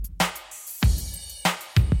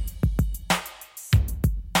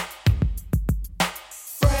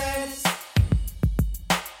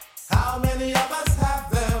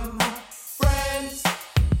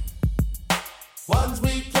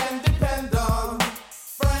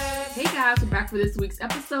for this week's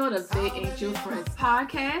episode of They Ain't Your Friends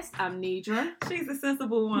podcast. I'm Nidra. She's a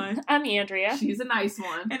sensible one. I'm Andrea. She's a nice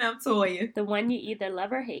one. And I'm Toya. The one you either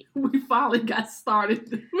love or hate. We finally got started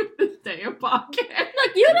with this damn podcast.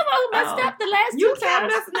 Look, you the one who messed up the last you two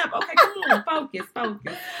times. You kept messing up. Okay, come on. Focus.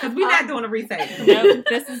 Because we're not doing a retake. No,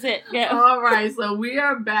 this is it. Yeah. All right, so we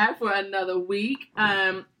are back for another week.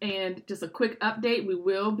 And just a quick update, we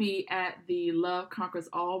will be at the Love Conquers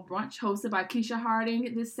All brunch hosted by Keisha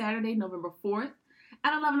Harding this Saturday, November 4th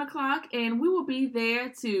at 11 o'clock. And we will be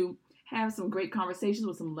there to have some great conversations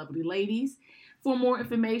with some lovely ladies. For more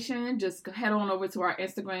information, just head on over to our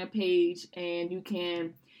Instagram page and you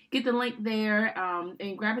can get the link there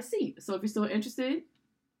and grab a seat. So if you're still interested,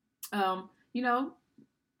 come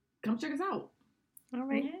check us out. All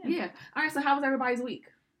right. Yeah. All right, so how was everybody's week?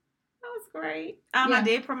 That was great. I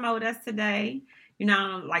did promote us today. I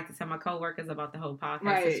don't like to tell my coworkers about the whole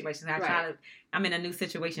podcast situation. I'm in a new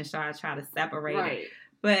situation, so I try to separate it.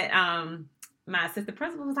 But my assistant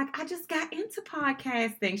principal was like, I just got into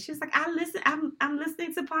podcasting. She was like, I'm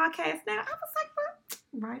listening to podcasts now. I was like, what?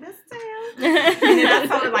 Write us down. And then I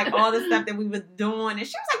told her like all the stuff that we were doing. And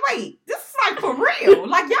she was like, wait, this is like for real.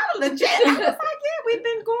 Like y'all are legit. I was like, yeah, we've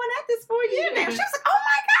been going at this for a year now. She was like, oh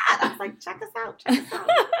my God. I was like, check us out.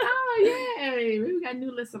 Oh, yay. We got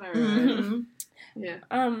new listeners. Mm-hmm. Yeah.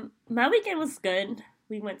 My weekend was good.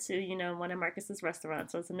 We went to, one of Marcus's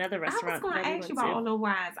restaurants. So it's another restaurant. I was going to ask you about all the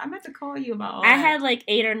wines. I meant to call you about all I that. had like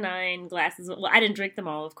 8 or 9 glasses. Well, I didn't drink them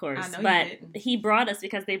all, of course. I know but you didn't. he brought us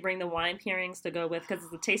because they bring the wine pairings to go with because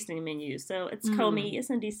it's a tasting menu. So it's Comey. It's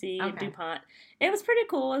in D.C. at DuPont. It was pretty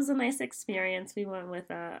cool. It was a nice experience. We went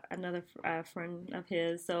with another friend of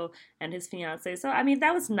his and his fiance. So, I mean,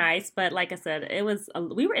 that was nice. But like I said,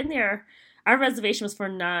 we were in there. Our reservation was for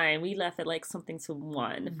 9. We left at like something to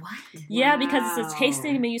 1. What? Yeah, because it's a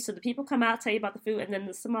tasting menu, so the people come out, tell you about the food, and then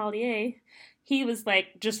the sommelier, he was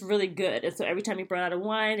like just really good. And so every time he brought out a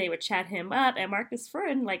wine, they would chat him up. And Marcus'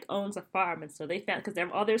 friend like owns a farm, and so they found because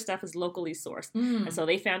all their stuff is locally sourced, and so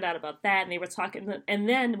they found out about that, and they were talking. And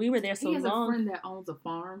then we were there so long. He has a friend that owns a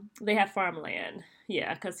farm. They have farmland.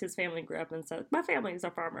 Yeah, because his family grew up in South. My families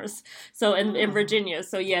are farmers, so in Virginia.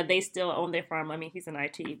 So yeah, they still own their farm. I mean, he's in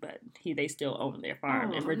IT, but they still own their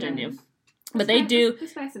farm in Virginia. Nice. But they do.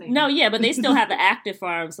 That's fascinating. No, yeah, but they still have an active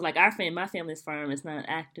farm. So like my family's farm is not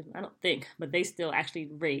active, I don't think, but they still actually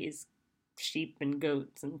raise sheep and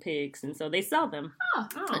goats and pigs, and so they sell them.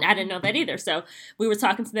 And I didn't know that either. So we were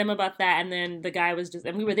talking to them about that, and then the guy was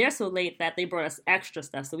and we were there so late that they brought us extra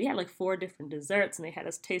stuff. So we had like 4 different desserts, and they had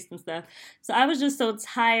us taste and stuff. So I was just so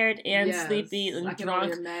tired and sleepy and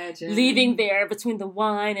drunk, leaving there between the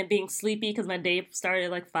wine and being sleepy because my day started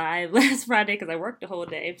at like 5 last Friday because I worked the whole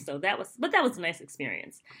day. So that was a nice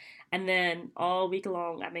experience. And then all week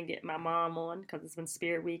long, I've been getting my mom on because it's been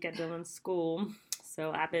Spirit Week at Dylan's school.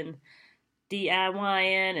 So I've been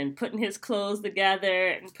DIYing and putting his clothes together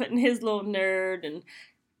and putting his little nerd and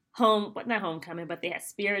not homecoming, but they had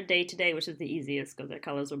Spirit Day today, which is the easiest because their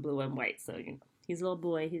colors were blue and white. So he's a little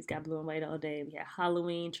boy. He's got blue and white all day. We had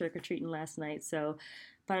Halloween trick-or-treating last night. So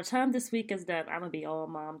by the time this week is done, I'm going to be all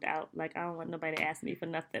mommed out. Like, I don't want nobody to ask me for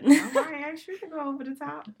nothing. All right, I sure can go over the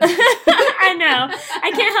top. I know.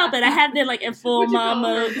 I can't help it. I have been like in full mom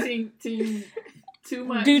mode. Too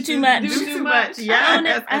much. Do too much. Do too much.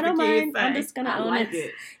 Yeah, I don't mind. I'm just going to own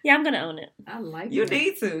it. Yeah, I'm going to own it. I like it. You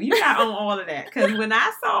need to. You got to own all of that. Because when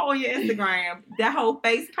I saw on your Instagram that whole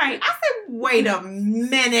face paint, I said, wait a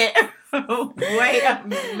minute. Wait a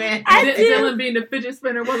minute. Dylan being the fidget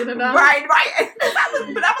spinner wasn't enough. Right.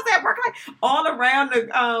 But I was at work like all around the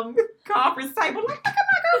conference table. Like, look at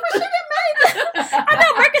my girlfriend. She didn't make it. I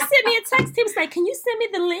know. Marcus sent me a text. He was like, can you send me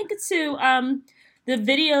the link to the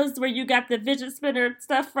videos where you got the fidget spinner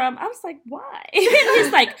stuff from? I was like, why?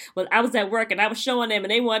 He's like, well, I was at work and I was showing them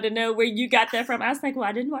and they wanted to know where you got that from. I was like, well,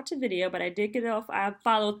 I didn't watch a video, but I did get it off. I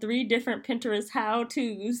followed 3 different Pinterest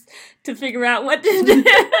how-tos to figure out what to do.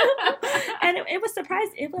 And it was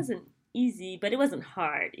surprising. It wasn't easy, but it wasn't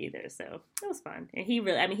hard either. So it was fun. And he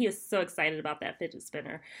was so excited about that fidget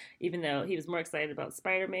spinner, even though he was more excited about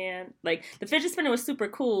Spider-Man. Like, the fidget spinner was super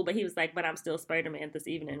cool, but he was like, but I'm still Spider-Man this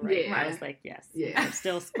evening, right? Yeah. I was like, yes. Yeah. I'm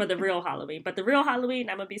still for the real Halloween. But the real Halloween,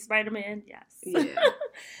 I'm going to be Spider-Man, yes. Yeah.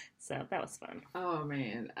 So that was fun. Oh,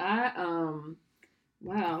 man.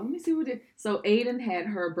 Wow, let me see what it. So Aiden had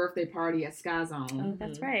her birthday party at Sky Zone. Oh,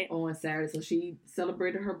 that's right. On Saturday. So she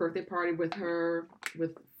celebrated her birthday party with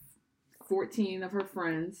 14 of her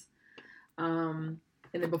friends. And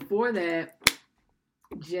then before that,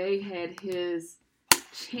 Jay had his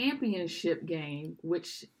championship game,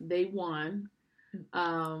 which they won.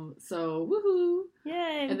 So woohoo!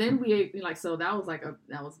 Yay! And then we so that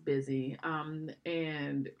was busy.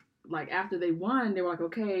 And like after they won, they were like,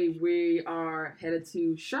 okay, we are headed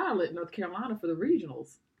to Charlotte, North Carolina for the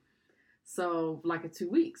regionals. So like in 2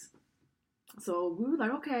 weeks. So we were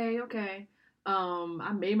like, okay.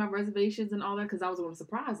 I made my reservations and all that because I was going to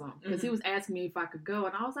surprise him because he was asking me if I could go,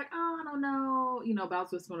 and I was like, oh, I don't know, but I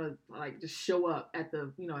was just going to just show up at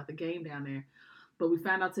the at the game down there. But we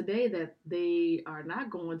found out today that they are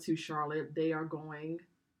not going to Charlotte; they are going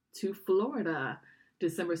to Florida,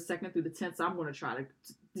 December 2nd through the 10th. So I'm going to try to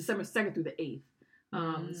December 2nd through the 8th.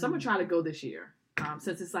 So I'm gonna try to go this year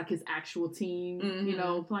since it's like his actual team,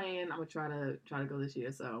 playing. I'm gonna try to go this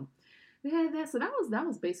year. So. Yeah, so that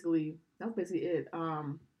was basically it.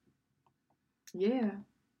 Yeah. I'm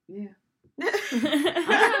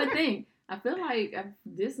trying to think. I feel like I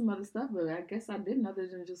did some other stuff, but I guess I didn't other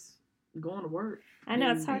than just going to work. I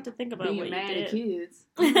know it's hard to think about being what mad you did. at kids.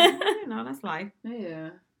 That's life.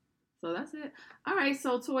 Yeah. So that's it. All right.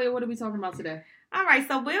 So Toya, what are we talking about today? All right.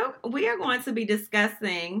 So we are going to be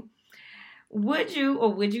discussing. Would you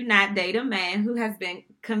or would you not date a man who has been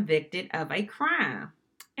convicted of a crime?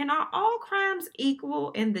 And are all crimes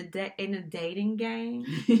equal in the dating game?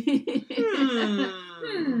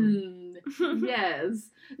 Yes.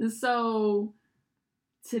 So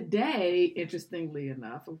today, interestingly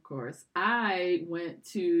enough, of course, I went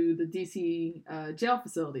to the DC jail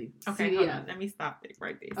facility. Okay, hold on. Let me stop it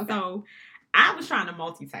right there. Okay. So I was trying to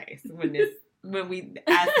multitask when the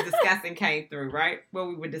discussing came through, right? What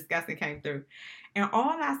we were discussing came through. And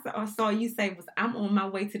all I saw you say was, I'm on my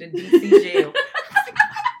way to the DC jail.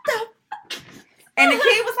 And the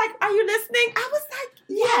kid was like, are you listening? I was like,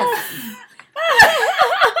 yes.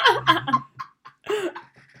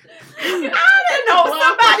 I didn't know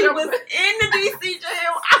somebody was in the DC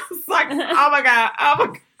jail. I was like, oh my God. I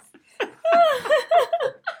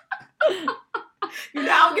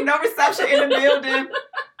don't get no reception in the building.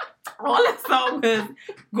 All I saw was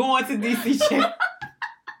going to DC jail.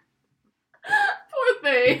 Poor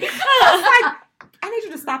thing. I was like, I need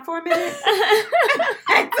you to stop for a minute. I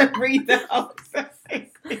had to read the whole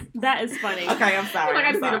That is funny. Okay, I'm sorry.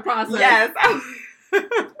 I can see the process. Yes.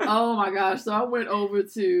 Oh my gosh. So I went over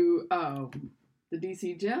to the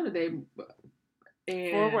DC jail today.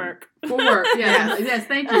 And for work. Yeah. Yes,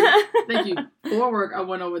 thank you. For work, I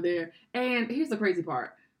went over there. And here's the crazy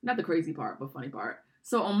part. Not the crazy part, but funny part.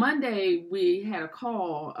 So on Monday, we had a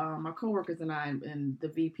call. My coworkers and I and the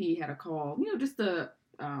VP had a call, just to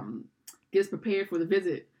get us prepared for the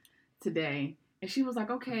visit today. And she was like,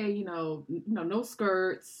 okay, no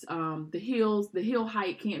skirts, the heel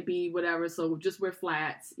height can't be whatever, so just wear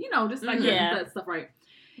flats, just like that stuff, right?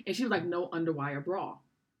 And she was like, no underwire bra.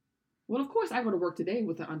 Well, of course, I go to work today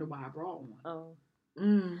with an underwire bra on. Oh.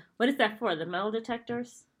 What is that for? The metal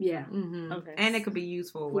detectors? Yeah. Mm-hmm. Okay. And it could be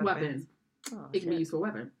used for weapons. Oh, it can be used for a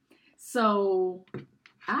weapon. So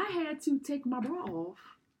I had to take my bra off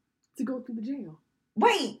to go through the jail.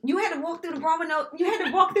 Wait, you had to walk through the bra with no... You had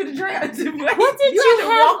to walk through the jail. What did you had to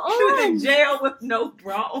have walk through the jail with no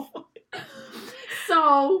bra.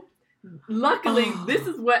 So, luckily, this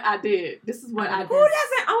is what I did. This is what I did. Who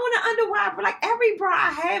doesn't own an underwire? But like every bra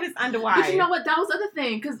I have is underwire. But you know what? That was the other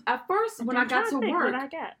thing. Because at first, when I got to work...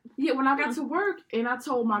 when I got to work and I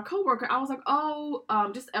told my coworker, I was like,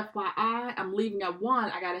 just FYI, I'm leaving at 1.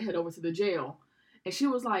 I got to head over to the jail. And she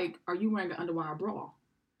was like, are you wearing an underwire bra?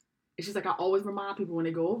 And she's like, I always remind people when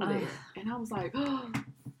they go over there. And I was like, oh.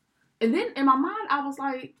 And then in my mind, I was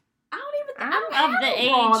like, I'm of the age.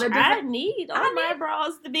 I need all my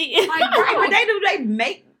bras to be in. Like, right, but they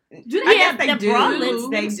make. Do they have the bralettes?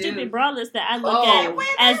 They stupid bralettes that I look at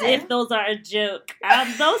as if those are a joke.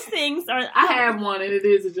 Those things are. I have one and it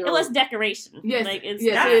is a joke. It was decoration. Yes, like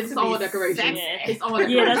it's all decoration. Yeah. It's all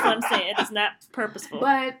decoration. Yeah, that's what I'm saying. It's not purposeful.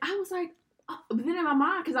 But I was like. But then in my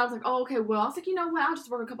mind, because I was like, oh, okay, well, I was like, you know what? I'll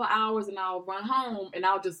just work a couple of hours and I'll run home and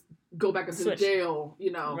I'll just go back into the jail,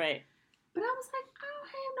 Right. But I was like, I don't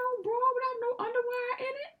have no bra without no underwear in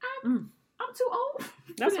it. I'm too old.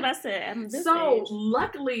 That's what I said. I'm this age. So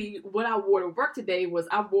luckily, what I wore to work today was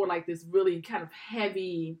I wore like this really kind of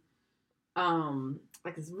heavy, cotton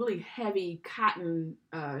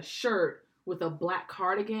shirt with a black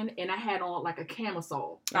cardigan, and I had on like a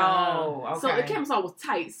camisole. Oh, okay. So the camisole was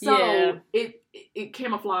tight, so it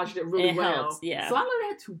camouflaged it really well. Helps, yeah. So I literally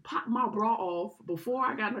had to pop my bra off before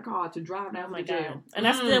I got in the car to drive down to the jail. And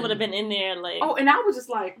I still would have been in there like. Oh, and I was just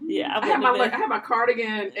like, I had my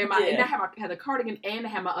cardigan and I had the cardigan and I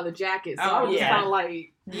had my other jacket, so I was just kind of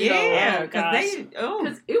like Yeah,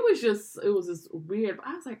 because it was just weird. But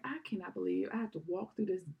I was like, I cannot believe I have to walk through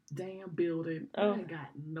this damn building. I got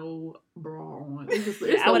no bra on.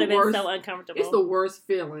 I would have been so uncomfortable. It's the worst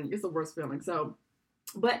feeling. So,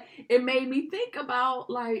 but it made me think about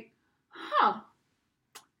like,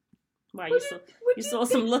 Wow, you saw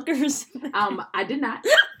some lookers. I did not.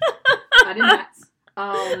 Girl,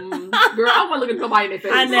 I wasn't looking at nobody in their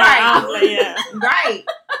face. I know. Right. Yeah. Right.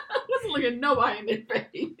 I wasn't looking at nobody in their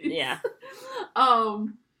face. Yeah.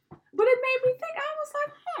 But it made me think. I was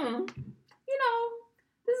like,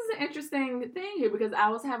 this is an interesting thing here because I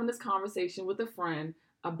was having this conversation with a friend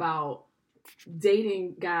about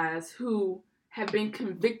dating guys who have been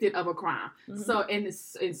convicted of a crime. Mm-hmm. So, and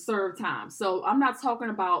served time. So, I'm not talking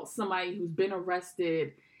about somebody who's been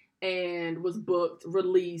arrested and was booked,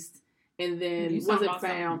 released, and then wasn't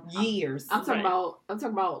found. Years. I'm talking about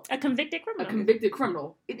a convicted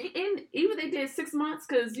criminal. And even they did 6 months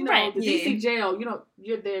because the DC jail.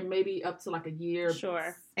 You're there maybe up to like a year.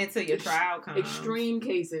 Sure. Until your trial comes. Extreme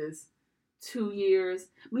cases, 2 years.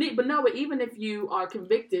 But no, but even if you are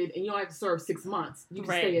convicted and you don't have to serve 6 months, you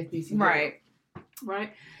can stay at DC jail.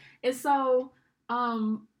 Right. And so,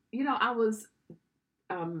 I was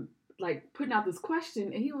like putting out this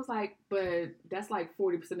question, and he was like, "But that's like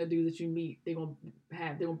 40% of dudes that you meet, they would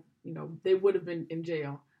have been in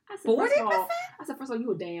jail." I said, 40%? First of all,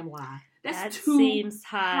 you a damn lie. That seems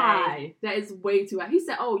high. That is way too high. He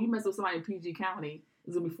said, "Oh, you mess with somebody in PG County,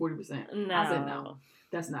 it's gonna be 40%." No, I said, "No,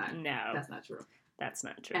 that's not. No, that's not true." That's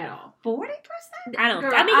not true at all. 40%? I don't.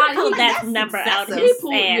 Girl, he pulled that number out of his ass. He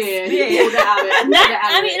pulled it out. I'm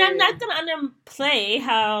not gonna underplay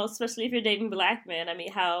how, especially if you're dating black men. I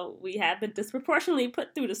mean, how we have been disproportionately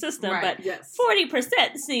put through the system. Right, but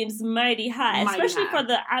 40% seems mighty high, especially for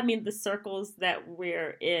the circles that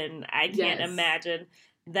we're in. I can't imagine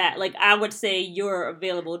that. Like, I would say your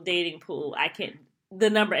available dating pool. The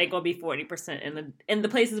number ain't gonna be 40% in the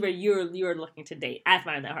places where you're looking to date. I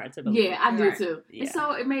find that hard to believe. Yeah, I do too. Yeah. And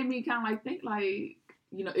so it made me kind of like think like,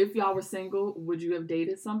 if y'all were single, would you have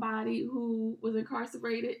dated somebody who was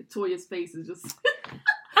incarcerated? Toya's face is just.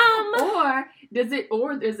 Or does it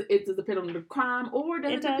depend on the crime, or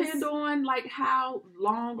does it depend on like how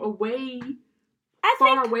long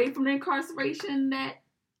far away from the incarceration that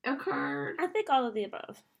occurred? I think all of the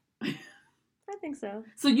above. I think so.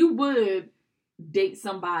 So you would date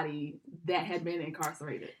somebody that had been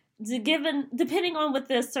incarcerated? Depending on what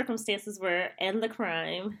the circumstances were and the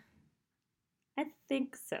crime, I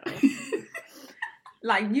think so.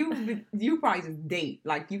 Like, you probably just date.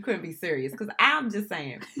 Like, you couldn't be serious. Because I'm just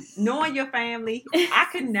saying, knowing your family, I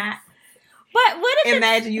could not. But what if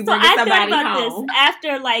imagine you bringing somebody home? This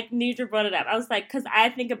after, like, Nidra brought it up. I was like, because I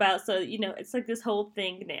think about, it's like this whole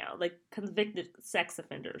thing now, like convicted sex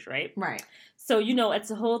offenders, right? Right. So,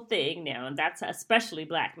 it's a whole thing now, and that's especially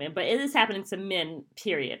black men. But it is happening to men,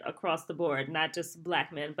 period, across the board, not just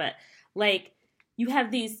black men. But, like, you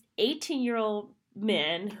have these 18-year-old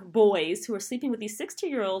boys who are sleeping with these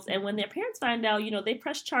 16-year-olds, and when their parents find out, they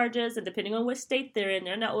press charges, and depending on what state they're in,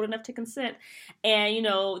 they're not old enough to consent, and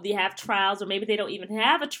they have trials, or maybe they don't even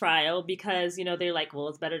have a trial because they're like, well,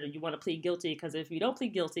 it's better that you want to plead guilty, because if you don't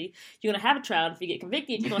plead guilty, you're gonna have a trial, and if you get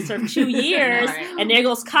convicted, you're gonna serve 2 years. Right. And there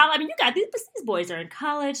goes college. I mean, you got these boys are in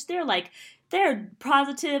college, they're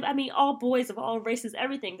positive. I mean, all boys of all races,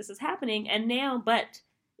 everything, this is happening, and now, but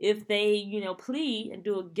if they, plead and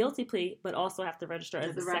do a guilty plea, but also have to register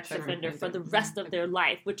as a sex offender for the rest of their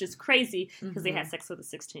life, which is crazy because they had sex with a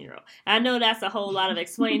 16-year-old. I know that's a whole lot of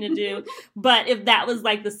explaining to do, but if that was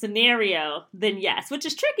like the scenario, then yes, which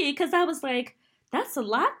is tricky because I was like, that's a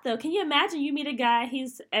lot though. Can you imagine you meet a guy,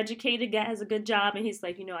 he's educated, guy has a good job, and he's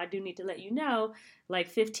like, I do need to let you know, like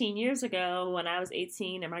 15 years ago when I was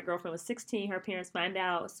 18 and my girlfriend was 16, her parents find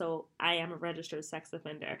out, so I am a registered sex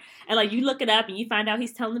offender. And like you look it up and you find out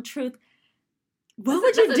he's telling the truth. What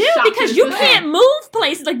would you do? Because you can't move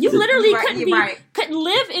places. Like you literally couldn't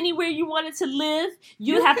live anywhere you wanted to live.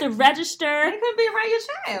 You have to register. You couldn't be around your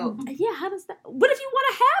child. Yeah, how does that? What if you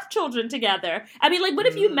want to have children together? I mean, like, what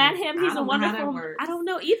if you met him? He's a wonderful. I don't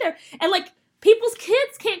know either. And like, people's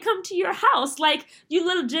kids can't come to your house. Like, you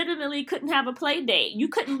legitimately couldn't have a play date. You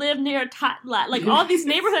couldn't live near a tot lot. Like, all these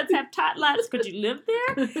neighborhoods have tot lots. Could you live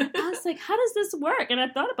there? I was like, how does this work? And I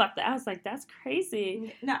thought about that. I was like, that's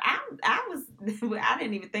crazy. No, I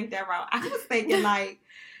didn't even think that route. I was thinking, like,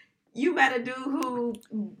 you met a dude who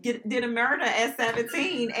did a murder at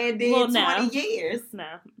 17 and did 20 years.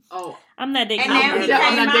 No. Oh. I'm not dating that. And he came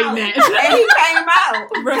out.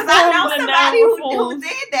 Because I know somebody who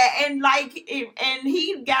did that. And and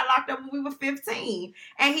he got locked up when we were 15.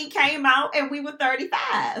 And he came out and we were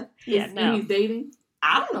 35. And he's dating?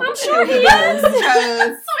 I don't know. I'm sure he is.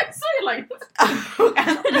 So like,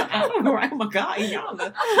 I don't know. Oh my God, y'all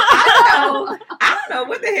know. I don't know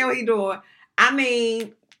what the hell he doing. I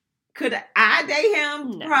mean, could I date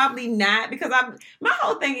him? No. Probably not, because my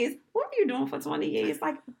whole thing is, what were you doing for 20 years?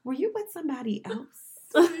 Like, were you with somebody else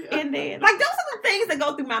in there? Like, those are the things that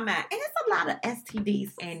go through my mind. And it's a lot of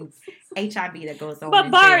STDs and HIV that goes on.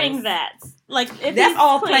 But barring that, like, if that's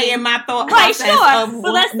all play in my thought process. Right, sure.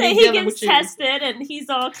 But let's say he gets tested and he's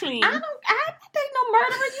all clean. I don't think no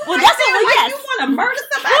murderer. Well, that's what we You want to murder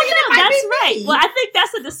somebody? Well, no, that's right. Well, I think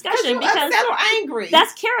that's a discussion because upset or angry.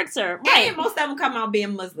 That's character, right? And most of them come out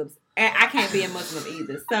being Muslims. And I can't be a Muslim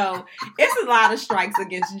either. So it's a lot of strikes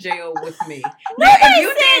against jail with me. Now, if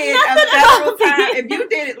you did a federal time, if you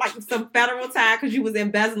did it like some federal time because you was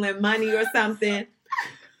embezzling money or something,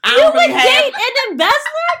 you would date an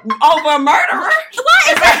embezzler over a murderer? What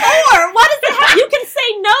is it for? What is it? You can say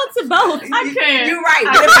no to both. I can't. You're right.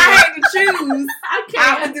 But if I had to choose,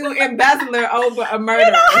 I would do embezzler over a murderer.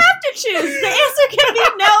 You don't have to choose. The answer can be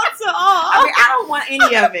no to all. I mean, I don't want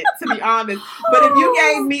any of it, to be honest. But if you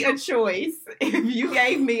gave me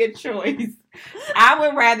a choice, I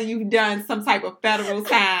would rather you've done some type of federal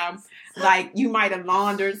time, like you might have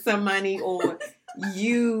laundered some money or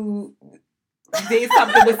you did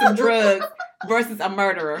something with some drugs versus a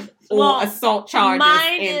murderer or assault charges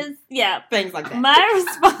and things like that. My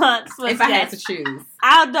response was if I had to choose.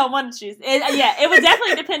 I don't want to choose. It would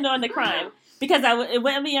definitely depend on the crime. Because it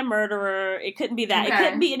wouldn't be a murderer. It couldn't be that. Okay. It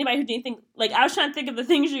couldn't be anybody who didn't think... Like, I was trying to think of the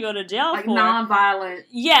things you go to jail like for. Like nonviolent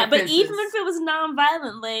Yeah, offenses. But even if it was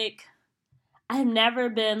nonviolent, like... I've never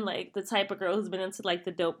been, like, the type of girl who's been into, like,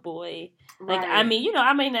 the dope boy. Like, I mean, you know,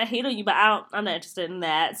 I may not hate on you, but I'm not interested in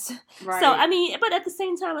that. Right. So, I mean, but at the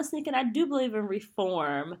same time, I was thinking, I do believe in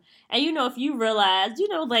reform. And, you know, if you realize, you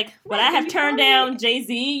know, like, when I have turned down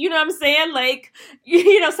Jay-Z, you know what I'm saying? Like,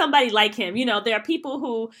 you know, somebody like him. You know, there are people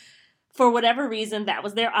who... For whatever reason, that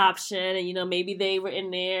was their option, and you know maybe they were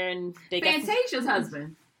in there and they Fantasia's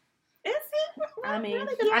husband. Is he? I mean,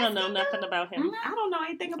 I don't know nothing about him. I don't know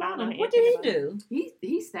anything about him. What did he do?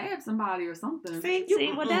 He stabbed somebody or something. See,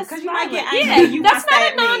 well, that's because you might get angry. Yeah, that's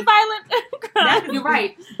not a non-violent crime. You're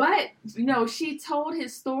right, but you know, she told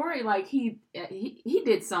his story like he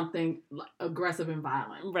did something aggressive and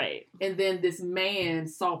violent, right? And then this man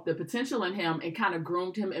saw the potential in him and kind of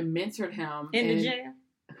groomed him and mentored him in the jail.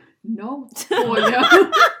 No,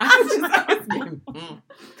 I was just asking.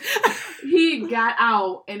 He got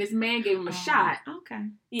out, and this man gave him a shot. Okay,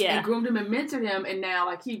 yeah, and groomed him and mentored him, and now,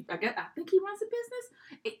 like I think he runs a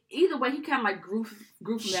business. Either way, he kind of like grew from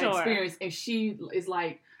that experience. And she is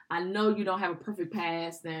like, I know you don't have a perfect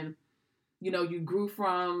past, and you know you grew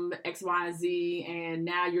from X, Y, Z, and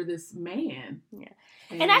now you're this man. Yeah,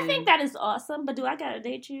 and I think that is awesome. But do I gotta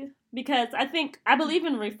date you? Because I believe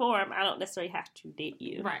in reform. I don't necessarily have to date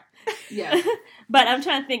you. Right. Yeah. But I'm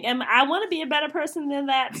trying to think, I want to be a better person than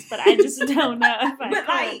that, but I just don't know if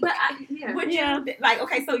I could.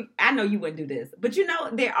 Okay, so I know you wouldn't do this, but you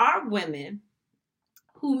know, there are women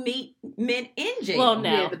who meet men in jail. Well, no.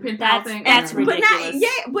 Yeah, the pen pal thing. That's ridiculous.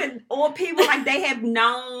 Or people like they have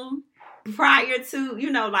known prior to, you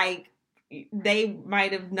know, like, they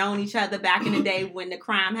might have known each other back in the day when the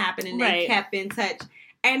crime happened and they kept in touch.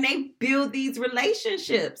 And they build these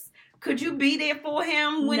relationships. Could you be there for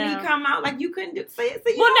him when he come out? Like, you couldn't do... So you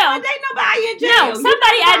don't date nobody in jail. No,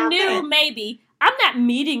 somebody I knew, maybe. I'm not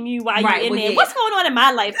meeting you while you're in there. Yeah. What's going on in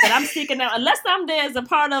my life that I'm seeking out? Unless I'm there as a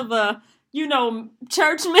part of a, you know,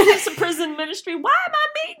 church ministry, prison ministry. Why am I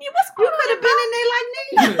meeting you? What's going on? You could have been in there like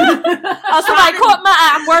me. Somebody caught my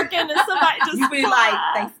eye. I'm working and somebody just... You be like,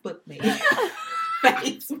 Facebook me.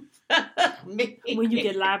 Facebook me. When you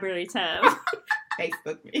get library time.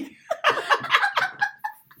 Facebook me.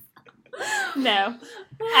 No,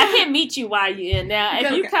 I can't meet you while you're in. Now,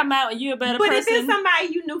 if you come out and you're a better person, if it's somebody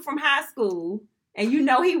you knew from high school and you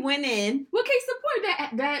know he went in, well, case in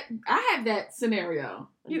point that I have that scenario.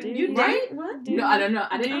 You right? What? No, I don't know.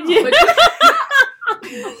 I didn't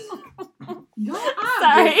know.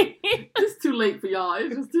 Sorry, it's too late for y'all.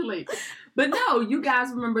 It's just too late. But no, you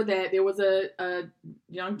guys remember that there was a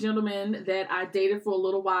young gentleman that I dated for a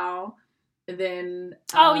little while. And then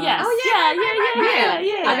yeah.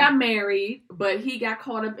 I got married, but he got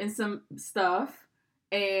caught up in some stuff,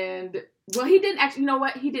 and he didn't actually. You know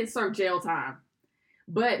what? He didn't serve jail time,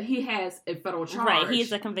 but he has a federal charge. Right, he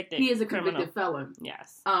is a convicted. felon.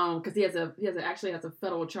 Yes, because he has a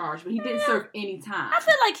federal charge, but he didn't serve any time. I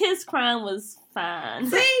feel like his crime was fine.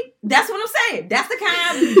 See, that's what I'm saying. That's the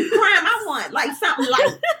kind of crime I want, like something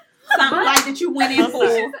like that you went in for.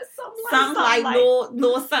 something like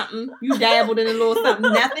little something. You dabbled in a little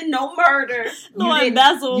something. Nothing, no murder. No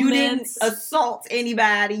embezzlement. You didn't assault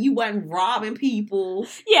anybody. You wasn't robbing people.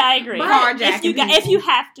 Yeah, I agree. Carjacking people. If you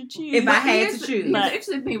have to choose. If I had to choose. Here's the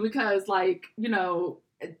interesting thing, because like, you know,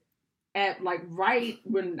 at like right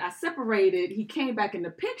when I separated, he came back in the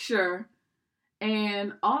picture,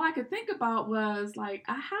 and all I could think about was like,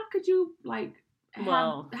 how could you like,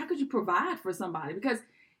 how could you provide for somebody? Because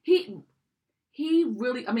he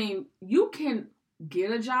really, I mean, you can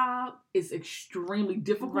get a job. It's extremely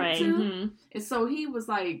difficult to. Mm-hmm. And so he was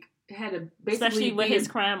like, had to basically, especially what his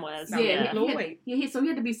crime was. So he had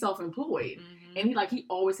to be self-employed. Mm-hmm. And he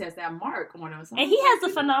always has that mark on him. So and he has a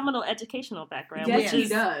phenomenal educational background, yes, which he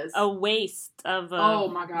does. A waste of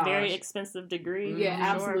a very expensive degree. Yeah,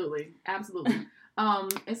 absolutely. And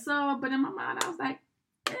so, but in my mind, I was like,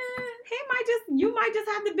 you might just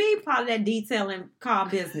have to be part of that detailing car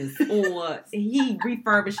business, or he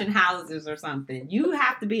refurbishing houses or something. You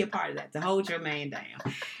have to be a part of that to hold your man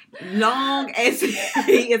down, long as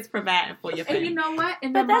he is providing for your family. And you know what?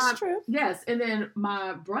 And but that's true. Yes, and then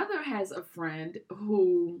my brother has a friend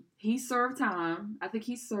who he served time. I think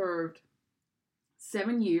he served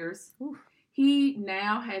 7 years. Ooh. He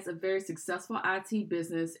now has a very successful IT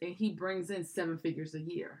business, and he brings in 7 figures a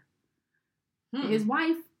year. His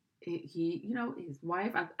wife. His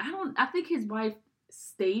wife. I think his wife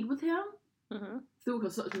stayed with him through.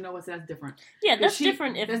 You know what? That's different. Yeah, that's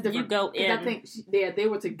different. You go in. I think they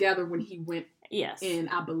were together when he went. Yes. In,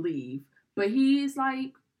 I believe, but he's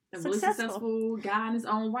like a really successful guy in his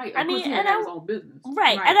own right. Of course, he has his own business,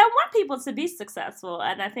 right? And I want people to be successful,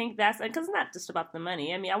 and I think that's because it's not just about the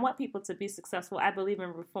money. I mean, I want people to be successful. I believe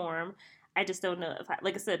in reform. I just don't know if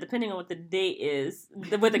like I said, depending on what the date is,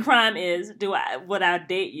 what the crime is, would I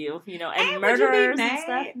date you? You know, and murderers and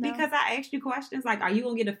stuff. No. Because I asked you questions like, are you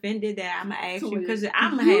gonna get offended that I'm gonna ask you? Because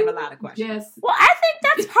I'm gonna have a lot of questions. Yes. Well, I think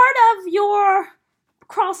that's part of your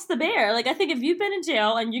cross the bear. Like, I think if you've been in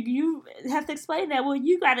jail and you have to explain that, well,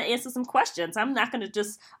 you got to answer some questions. I'm not going to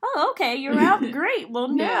just, okay, you're out, great. Well,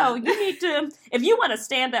 no, you need to, if you want to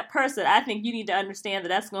stand that person, I think you need to understand that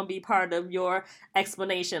that's going to be part of your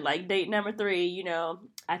explanation. Like, date number 3, you know,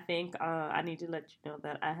 I think I need to let you know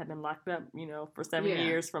that I have been locked up, you know, for 7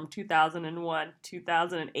 years from 2001,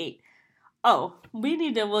 2008. Oh, we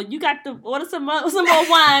need to, well, you got to order some more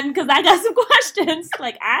wine because I got some questions.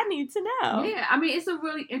 Like, I need to know. Yeah, I mean, it's a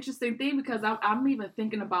really interesting thing because I'm even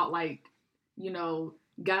thinking about, like, you know,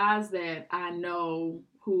 guys that I know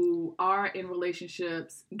who are in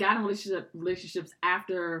relationships, got in relationships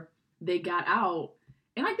after they got out.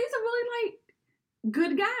 And, like, these are really, like,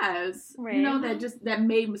 good guys, right. You know, that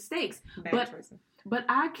made mistakes. But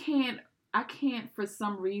I can't for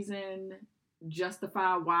some reason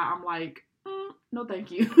justify why I'm like, no,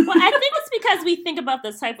 thank you. Well, I think it's because we think about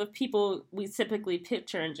the type of people we typically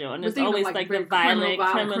picture in jail, and it's always like the violent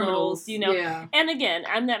criminals, you know. Yeah. And again,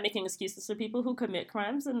 I'm not making excuses for people who commit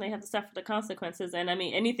crimes and they have to suffer the consequences. And I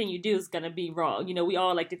mean, anything you do is going to be wrong. You know, we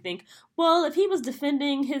all like to think, well, if he was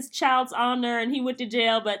defending his child's honor and he went to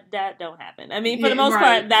jail, but that don't happen. I mean, for the most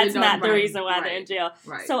part, that's not the reason why they're in jail.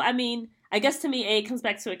 Right. So, I mean, I guess to me, it comes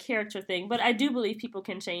back to a character thing, but I do believe people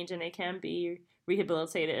can change and they can be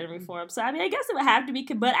rehabilitated and reformed. So, I mean, I guess it would have to be,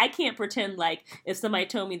 but I can't pretend like if somebody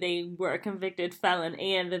told me they were a convicted felon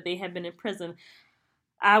and that they had been in prison,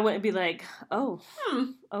 I wouldn't be like,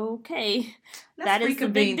 okay, that is a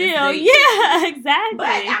big deal. Yeah, exactly. But,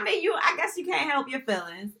 I mean, I guess you can't help your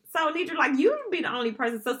feelings. So, Nidra, like, you would be the only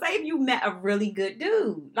person. So, say if you met a really good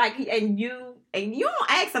dude, like, and you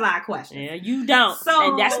don't ask a lot of questions. Yeah, you don't.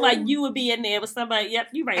 So, and that's why you would be in there with somebody. Yep,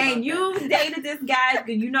 you right. And you dated this guy,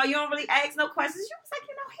 you know, you don't really ask no questions. You was like,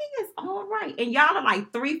 you know, he is all right. And y'all are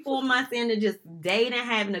like 3-4 months into just dating,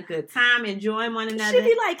 having a good time, enjoying one another. She'd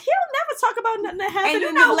be like, he'll never talk about nothing that happened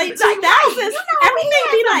in the late 2000s. Everything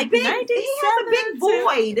be like 97. He has a big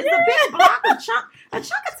void. It's a big block. A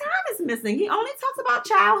chunk of time is missing. He only talks about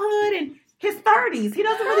childhood and his 30s. He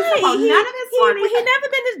doesn't really talk about none of his 20s. He never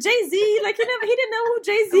been to Jay-Z. Like, he didn't know who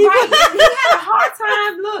Jay-Z was. Right. He had a hard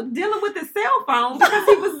time, dealing with his cell phone because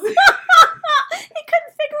he was... he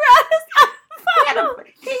couldn't figure out his phone.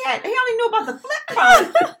 He only knew about the flip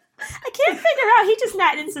phone. I can't figure out. He's just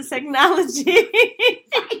not into technology.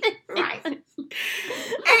 Right.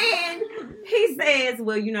 And he says,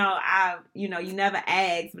 well, you know, you never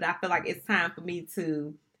asked, but I feel like it's time for me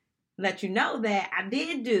to let you know that I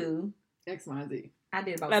did do X, Y, Z. I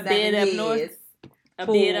did about 7 years. A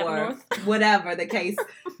bid up north? Whatever the case.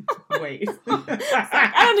 Wait.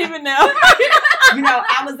 I don't even know. You know,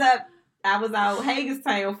 I was out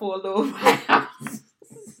Hagerstown for a little while.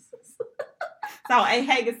 So in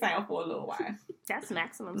Hagerstown for a little while. That's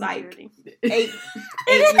maximum like security. 8 years.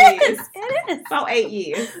 It is. About 8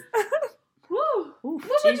 years. Woo. What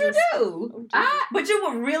would you do? But you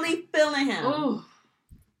were really feeling him.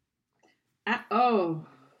 I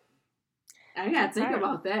gotta think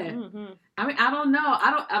about that. Mm-hmm. I mean, I don't know.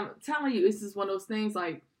 I'm telling you, it's just one of those things.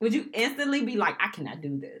 Like, would you instantly be like, I cannot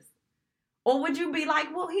do this, or would you be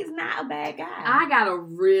like, well, he's not a bad guy? I gotta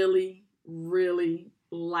really, really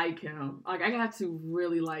like him. Like, I got to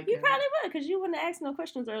really like him. You probably would, because you wouldn't ask no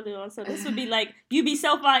questions early on. So this would be like, you be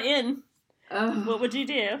so far in. What would you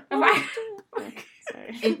do? Right.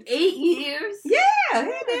 Sorry. In 8 years? Yeah,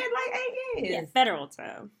 he did like 8 years. Yeah, federal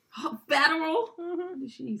time. Federal? Mm-hmm.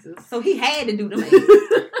 Jesus. So he had to do the math.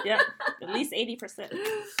 Yep, at least 80%.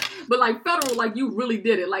 But like federal, like you really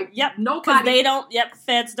did it. Like, yep, nobody. Because they don't. Yep,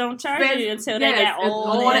 feds don't charge you until they got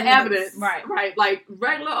all the evidence. Right. Like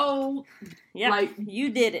regular old. Yeah, like you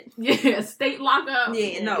did it. Yeah, state lockup.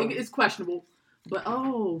 Yeah, no, it's questionable. But I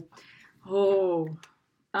don't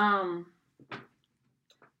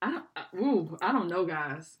know,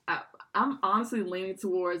 guys. I'm honestly leaning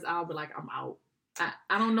towards I'll be like, I'm out.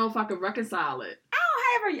 I don't know if I could reconcile it. I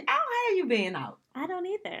don't have you being out. I don't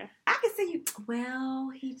either. I can see you. Well,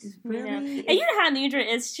 he just really. Yeah. And you know how Nidra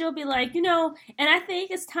is. She'll be like, and I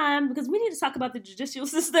think it's time because we need to talk about the judicial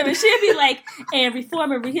system. And she'll be like, and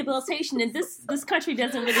reform and rehabilitation. And this country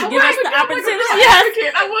doesn't really give us the opportunity. Yes,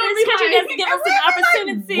 this country doesn't give us the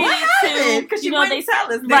opportunity to. Because she wouldn't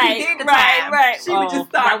tell us. Right. She would just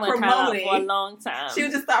start promoting for a long time. She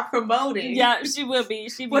would just start promoting. Yeah, she would be.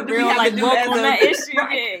 She'd be real like woke on that issue.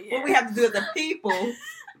 Right. Yeah. What we have to do as a people.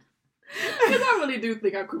 Because I really do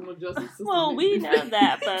think our criminal justice system. Well, we know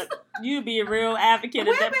that, but you'd be a real advocate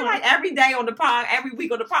at that point. Like every day on the every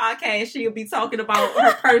week on the podcast, she'll be talking about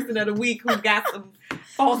her person of the week who got some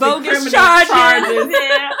bogus charges.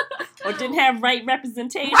 Yeah, or didn't have right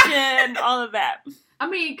representation, all of that. I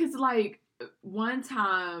mean, because like one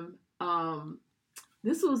time,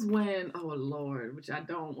 this was when Lord, which I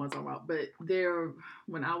don't want to talk about, but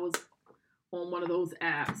when I was on one of those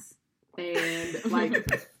apps and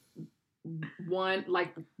like. One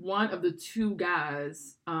of the two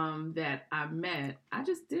guys that I met, I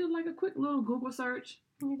just did like a quick little Google search.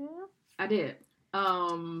 You did? I did.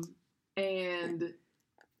 And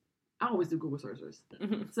I always do Google searches.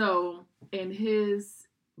 So, and his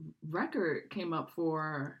record came up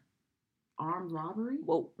for armed robbery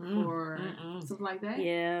or something like that.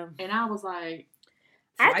 Yeah. And I was like,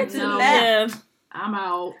 I could live. I'm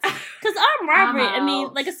out. Because armed robbery, I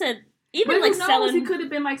mean, like I said, even like selling. He could have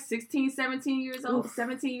been like 16, 17 years old,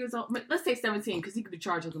 17 years old. Let's say 17 because he could be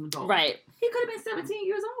charged as an adult. Right. He could have been 17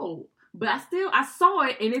 years old. But I saw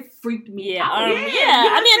it and it freaked me out. I mean, at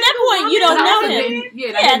that point, you don't know him.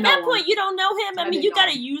 At that point, you don't know him. I mean, you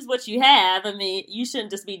got to use what you have. I mean, you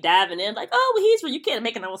shouldn't just be diving in like, you can't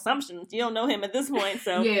make no assumptions. You don't know him at this point.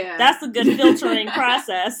 So that's a good filtering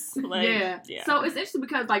process. Like, yeah. So it's interesting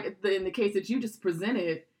because like in the case that you just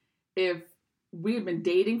presented, if we had been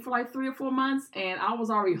dating for like 3 or 4 months and I was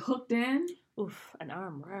already hooked in. Oof, an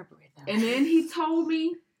armed robbery though. And then he told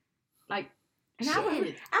me, like, and I would have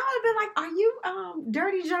been like, are you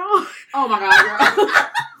Dirty John? Oh my God, girl.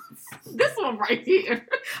 This one right here.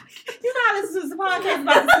 You know how this is a podcast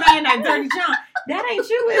about this man named Dirty John. That ain't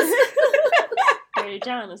you, is it? Dirty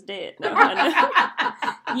John is dead. No, Are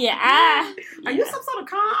you some sort of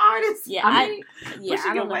con artist? Yeah, I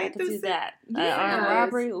don't know how to do that. Armed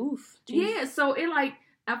robbery, oof. Geez. Yeah, so it like,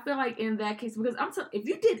 I feel like in that case, because I'm telling if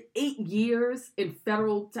you did 8 years in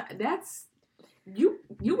federal time, that's, you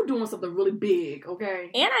were doing something really big, okay?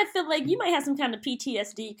 And I feel like you might have some kind of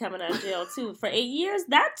PTSD coming out of jail, too. For 8 years,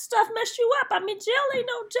 that stuff messed you up. I mean, jail ain't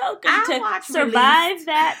no joke. And to survive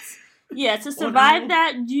that... Yeah, to survive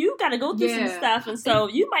that, you got to go through some stuff. And so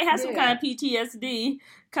you might have some kind of PTSD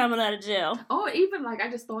coming out of jail. Oh, even like,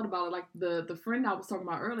 I just thought about it. Like the friend I was talking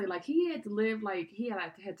about earlier, like he had to live, like he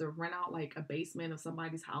had to rent out like a basement of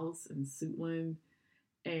somebody's house in Suitland.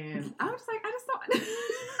 And I was like, I just thought.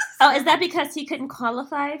 Oh, is that because he couldn't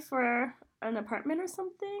qualify for an apartment or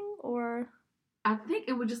something? Or... I think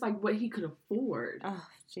it was just like what he could afford. Oh,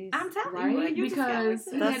 jeez. I'm telling you, because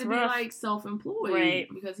he had to be like self-employed, right?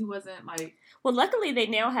 Because he wasn't like. Well, luckily they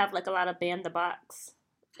now have like a lot of ban the box.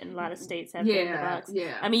 In a lot of states have ban the box.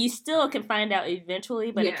 Yeah. I mean, you still can find out eventually,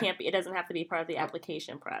 but it can't be. It doesn't have to be part of the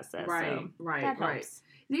application process. Right. So right. That right. helps.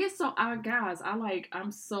 Yeah. So, guys,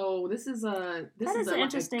 This is an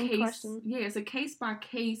interesting question. Yeah, it's a case by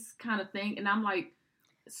case kind of thing, and I'm like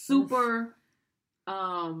super.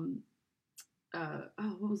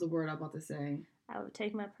 What was the word I was about to say? I would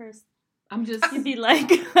take my purse. I'm just. You'd be like,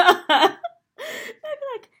 I'd be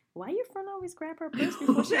like, why your friend always grab her purse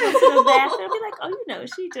before she goes to the bathroom? Be like, oh,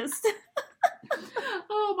 she just...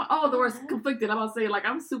 the worst conflicted. I'm about to say, like,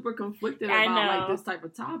 I'm super conflicted about like this type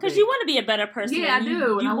of topic. Because you want to be a better person. Yeah, I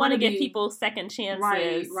do. You want to give people second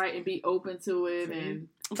chances. Right, and be open to it.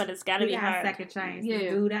 But it's got to be hard. Second chance.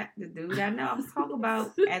 Yeah. The dude I know I was talking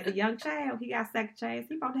about as a young child, he got second chance.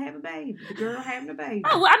 He about to have a baby. The girl having a baby.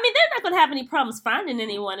 Oh, well, I mean, they're not going to have any problems finding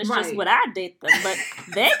anyone. It's just would I date them. But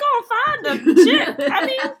they're going to find them. Shit. I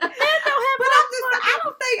mean, they don't have I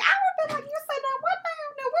don't think, I would be like, you say that one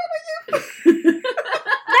time. Now, where were you?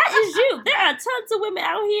 That is you. There are tons of women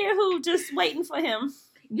out here who just waiting for him.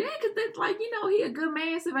 Yeah, because it's like, he a good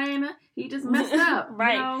man, Savannah. He just messed up.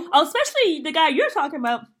 Right. Oh, especially the guy you're talking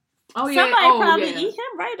about. Oh, yeah. Somebody probably eat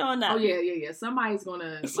him right on that. Oh, yeah. Somebody's going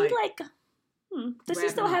to... Is he does he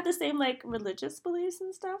still have the same, like, religious beliefs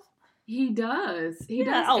and stuff? He does. He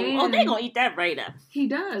does. Oh, they're going to eat that right up. He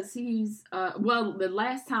does. He's... the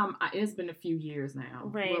last time... it's been a few years now.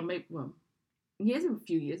 Right. Yeah, it's been a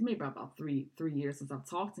few years. Maybe about three years since I've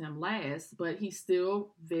talked to him last. But he's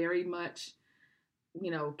still very much...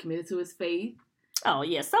 committed to his faith. Oh,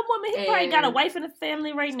 yeah. Some women, he probably got a wife and a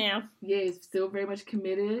family right now. Yeah, he's still very much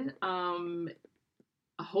committed.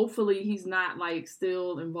 Hopefully he's not, like,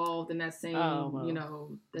 still involved in that same,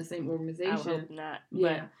 that same organization. I hope not.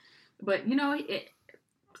 Yeah. But he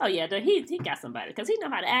got somebody, because he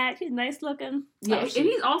know how to act. He's nice looking. Yeah, and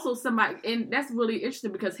he's also somebody, and that's really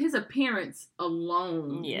interesting, because his appearance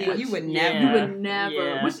alone. Yeah, you would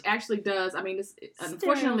never. Which actually does, I mean,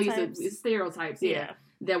 unfortunately, it's stereotypes,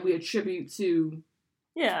 that we attribute to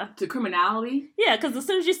criminality. Yeah, because as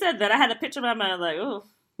soon as you said that, I had a picture in my mind, like, oh.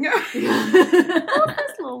 This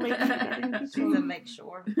little lady. She's a make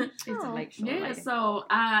sure. Yeah, lady. so so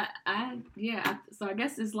I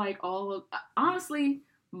guess it's like honestly,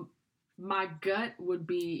 my gut would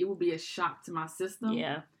be a shock to my system.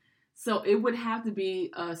 Yeah. So it would have to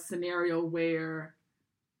be a scenario where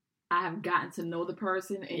I have gotten to know the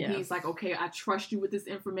person and he's like, okay, I trust you with this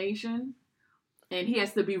information. And he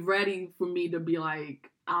has to be ready for me to be like,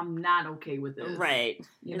 I'm not okay with this. Right.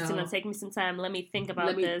 It's going to take me some time. Let me think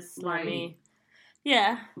about this.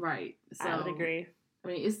 Yeah. Right. So I would agree. I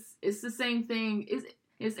mean, it's the same thing.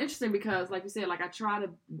 It's interesting because, like you said, like I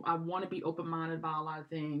want to be open-minded about a lot of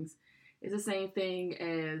things. It's the same thing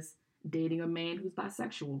as dating a man who's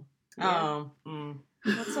bisexual. Yeah?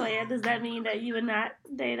 Toya, does that mean that you would not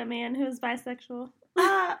date a man who's bisexual?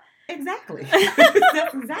 Exactly.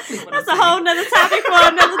 That's exactly what That's a whole nother topic for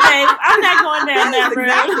another day. I'm not going down that road.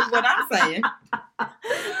 Exactly what I'm saying.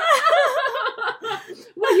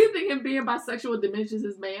 Well, you think him being bisexual diminishes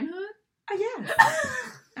his manhood? Yeah,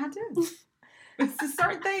 I do. It's just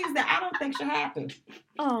certain things that I don't think should happen.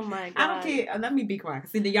 Oh my God. I don't care. Let me be quiet.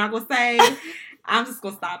 See, y'all gonna say, I'm just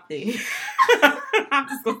gonna stop there. I'm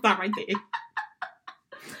just gonna stop right there.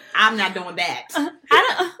 I'm not doing that.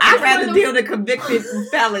 I'd rather deal with a convicted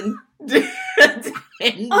felon than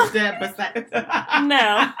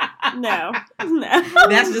No.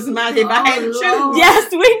 That's just my, if I had to choose.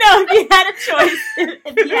 Yes, we know if you had a choice.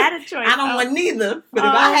 If you had a choice. I don't want neither. But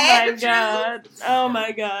if I had to choose. Oh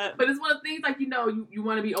my God. But it's one of the things, like, you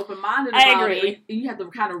want to be open-minded about it. I agree. And you have to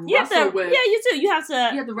kind of wrestle with. Yeah, you do. You have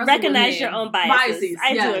to recognize your own biases.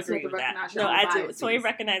 I do agree with that. No, I do. Toya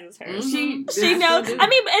recognizes her. Mm-hmm. She knows. I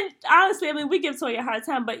mean, and honestly, we give Toya a hard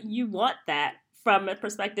time, but you want that from a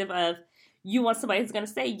perspective of, you want somebody who's going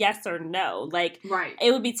to say yes or no. Like, right.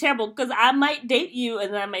 It would be terrible because I might date you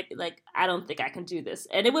and then I might be like, I don't think I can do this.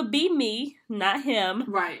 And it would be me, not him.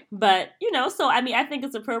 Right. But, so, I mean, I think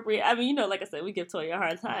it's appropriate. I mean, like I said, we give Toya a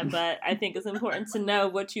hard time, but I think it's important to know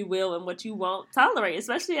what you will and what you won't tolerate.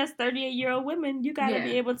 Especially as 38-year-old women, you got to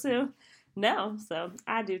be able to know. So,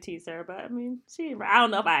 I do tease her, but I mean, I don't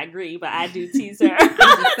know if I agree, but I do tease her.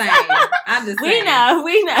 I'm just saying.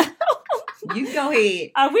 We know. You go ahead.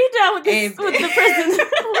 Are we done with this? With the prison?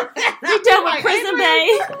 We done with Prison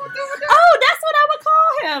Bay? Oh, that's what I would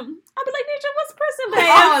call him. I'd be like, Nietzsche, what's Prison Bay?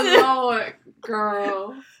 Oh Lord,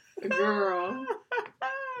 girl.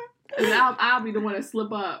 And I'll be the one to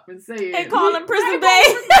slip up and say it. And call him Prison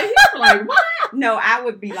Bay. Like, what? No, I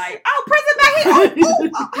would be like, oh, Prison Bay.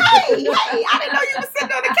 Hey, I didn't know you were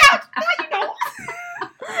sitting on the couch. Now you know.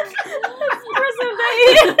 Prison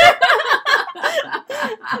Bay.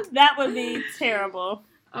 That would be terrible.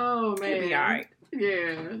 Oh man, it'd be all right.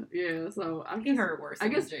 Yeah. So I guess heard worse. I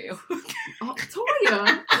guess jail. Oh, Toya,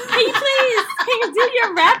 can you do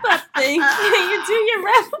your wrap up thing? Can you do your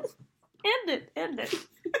wrap up? End it.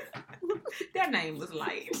 That name was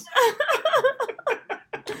light.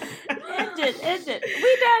 End it.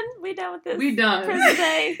 We done with this. We done. Prison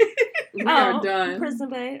Bay. We are done. Prison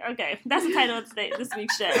Bae. Okay, that's the title of this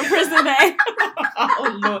week's show. Prison Bae.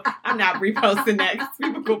 Oh Lord, I'm not reposting that because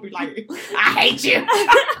people gonna be like, I hate you.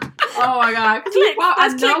 Oh my God, because we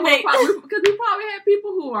probably have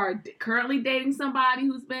people who are currently dating somebody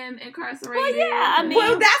who's been incarcerated. Well, yeah, I mean,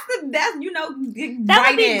 well, that's you know, that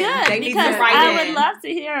would be good because I would love to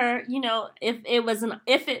hear, you know,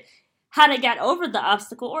 if it. How they got over the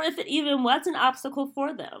obstacle, or if it even was an obstacle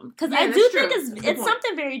for them. Because I do think it's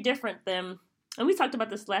something very different than, and we talked about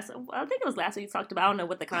this I think it was last week we talked about, I don't know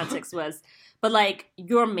what the context was, but like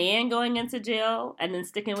your man going into jail and then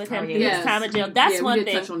sticking with him through his time in jail, that's one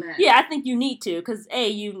thing. Yeah, I think you need to, because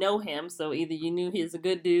you know him, so either you knew he's a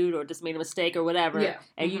good dude or just made a mistake or whatever,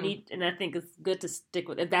 and you need, and I think it's good to stick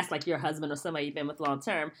with, if that's like your husband or somebody you've been with long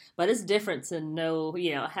term, but it's different to know,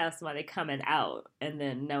 you know, have somebody coming out and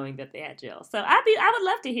then knowing that they had jail. So I would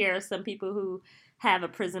love to hear some people who have a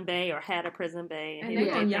prison bae or had a prison bae and they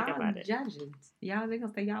think about it. Judges. Y'all, they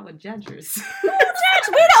gonna say y'all were judges. Who judge?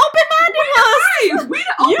 We the open-minded ones. We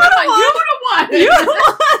the open-minded. You the one. You the one.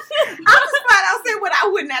 I'm just fine. I'll say what I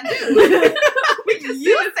would not do.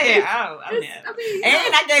 You said, I mean,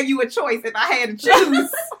 and I gave you a choice if I had to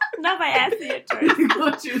choose. Nobody asked you a choice.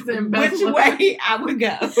 Which way I would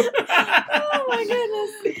go. Oh my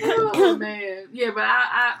goodness. Oh man. Yeah, but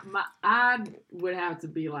I would have to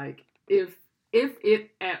be like, if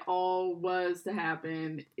it at all was to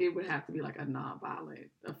happen, it would have to be like a non-violent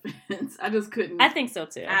offense. I just couldn't. I think so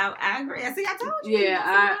too. I agree. See, I told you. Yeah,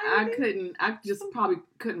 I couldn't. I just probably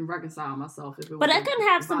couldn't reconcile myself if it was. But I couldn't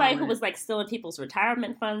have somebody who was like stealing people's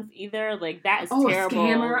retirement funds either. Like that is terrible. A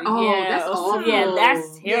scammer. Oh, yeah, that's awful. Yeah,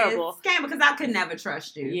 that's terrible. Yeah, scammer, because I could never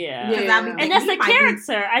trust you. Yeah. And that's a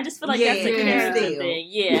character. I just feel like that's a character thing.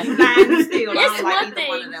 Yeah. It's like either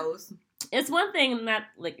one of those. It's one thing not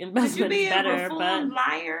like investment is better, but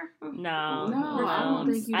liar. No, I don't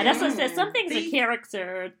think you can. That's what I said. Some things are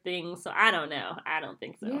character things, so I don't know. I don't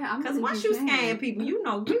think so. Yeah, because once you scam people, you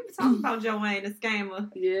know, we were talking about Joanne, the scammer.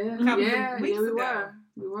 Yeah, weeks ago.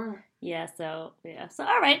 We were. Yeah, so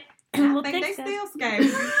all right. I think they still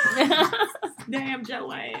scam. Damn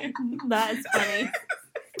Joanne, that's funny.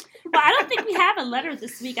 Well, I don't think we have a letter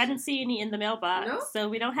this week. I didn't see any in the mailbox. Nope. So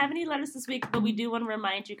we don't have any letters this week, but we do want to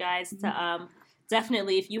remind you guys to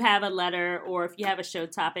definitely, if you have a letter or if you have a show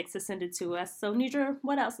topic, to send it to us. So, Nidra,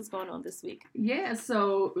 what else is going on this week? Yeah,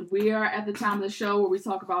 so we are at the time of the show where we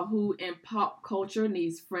talk about who in pop culture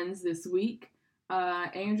needs friends this week.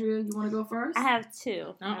 Andrea, you want to go first? I have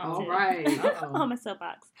two. All right. On my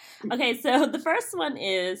soapbox. Okay, so the first one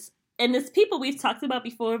is, and it's people we've talked about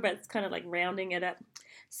before, but it's kind of like rounding it up.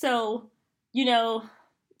 So, you know,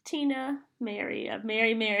 Tina Mary.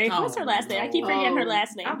 What's her last name? I keep forgetting her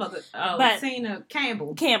last name. But Tina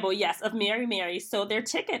Campbell. Campbell, yes, of Mary. So their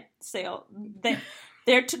ticket sale,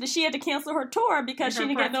 she had to cancel her tour because she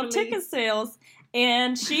didn't get no ticket sales.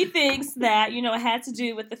 And she thinks that, you know, it had to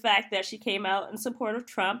do with the fact that she came out in support of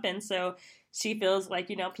Trump. And so she feels like,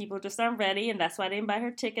 you know, people just aren't ready, and that's why they didn't buy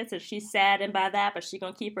her tickets. And she's saddened by that, but she's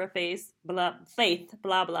going to keep her faith, blah,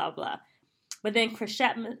 blah, blah. But then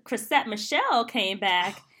Chrisette Michele came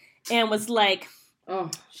back and was like, I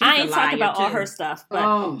ain't talking about all her stuff,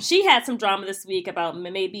 but she had some drama this week about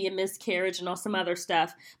maybe a miscarriage and all some other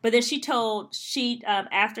stuff. But then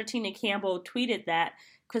after Tina Campbell tweeted that,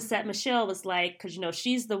 Chrisette Michele was like, because, you know,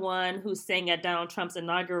 she's the one who sang at Donald Trump's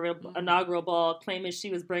inaugural ball, claiming she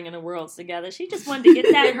was bringing the world together. She just wanted to get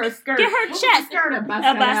that her skirt, get her check, a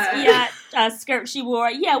Basquiat skirt she wore.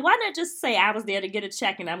 Yeah, why not just say I was there to get a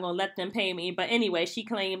check and I'm gonna let them pay me? But anyway, she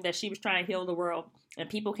claimed that she was trying to heal the world, and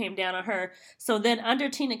people came down on her. So then, under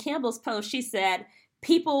Tina Campbell's post, she said,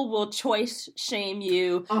 "People will choice shame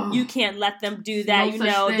you. You can't let them do that.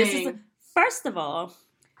 This is first of all."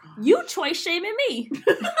 You choice shaming me.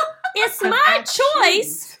 It's my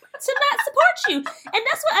choice to not support you. And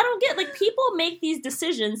that's what I don't get. Like, people make these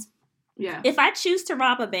decisions. Yeah. If I choose to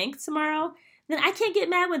rob a bank tomorrow, then I can't get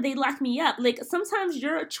mad when they lock me up. Like, sometimes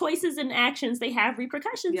your choices and actions, they have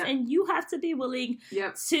repercussions, and you have to be willing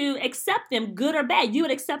to accept them, good or bad. You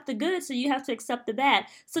would accept the good, so you have to accept the bad.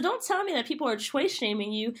 So don't tell me that people are choice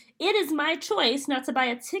shaming you. It is my choice not to buy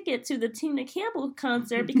a ticket to the Tina Campbell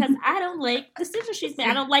concert because I don't like the decision she's made.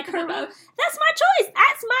 I don't like her. That's my choice.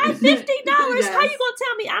 That's my $50. Yes. How you gonna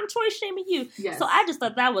tell me I'm choice shaming you? Yes. So I just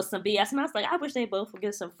thought that was some BS, and I was like, I wish they both would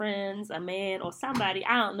get some friends, a man or somebody.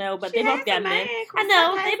 I don't know, but they both got men. I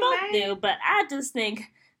know, they both do, but I just think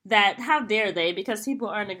that how dare they, because people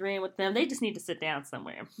aren't agreeing with them. They just need to sit down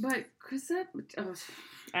somewhere. But Chrisette,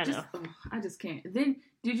 I know. I just can't. Then,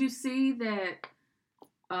 did you see that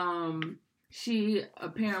She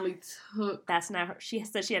apparently took... That's not her. She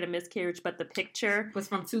said she had a miscarriage, but the picture was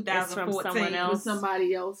from 2014. From someone else. Was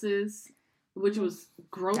somebody else's, which was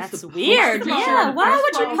gross. That's weird. Yeah, why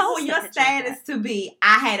would you post your status to be,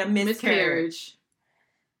 I had a miscarriage.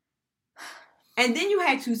 And then you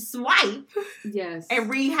had to swipe. Yes. And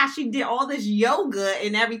read how she did all this yoga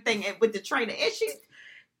and everything with the trainer. And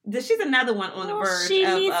she's another one on the verge she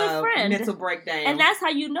needs a friend. Mental breakdown. And that's how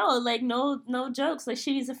you know, like, no jokes, like,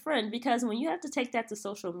 she needs a friend. Because when you have to take that to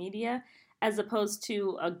social media, as opposed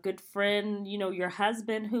to a good friend, you know, your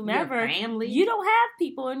husband, whomever, your family, you don't have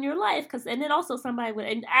people in your life. And then also somebody would,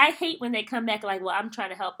 and I hate when they come back like, well, I'm trying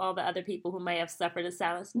to help all the other people who may have suffered in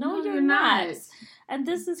silence. No, you're not. And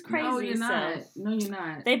this is crazy. No, you're not. No, you're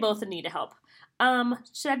not. They both need help.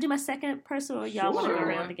 Should I do my second person, or y'all want to go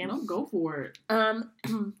around again? No, go for it.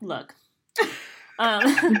 Look.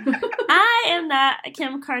 I am not a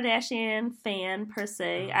Kim Kardashian fan per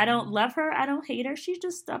se. I don't love her. I don't hate her. She's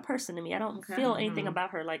just a person to me. I don't feel anything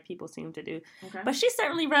about her like people seem to do. Okay. But she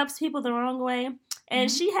certainly rubs people the wrong way.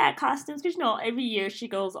 And she had costumes, because, you know, every year she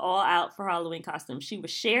goes all out for Halloween costumes. She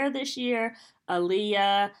was Cher this year,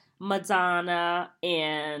 Aaliyah, Madonna,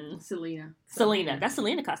 and Selena. That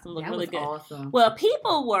Selena costume looked really good. Awesome. Well,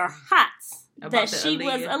 people were hot that she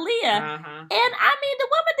was Aaliyah. And I mean, the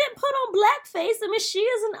woman didn't put on blackface. I mean, she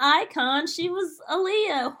is an icon. She was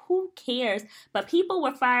Aaliyah. Who cares? But people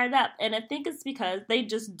were fired up. And I think it's because they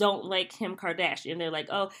just don't like Kim Kardashian. They're like,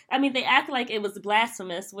 oh, I mean, they act like it was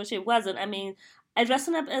blasphemous, which it wasn't. I mean,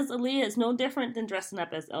 dressing up as Aaliyah is no different than dressing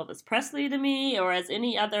up as Elvis Presley to me, or as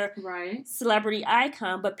any other celebrity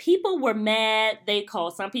icon. But people were mad.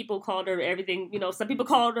 Some people called her everything. You know, some people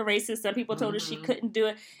called her racist. Some people told her she couldn't do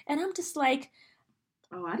it. And I'm just like,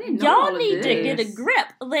 oh, I didn't know. Y'all need to get a grip.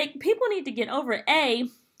 Like, people need to get over it.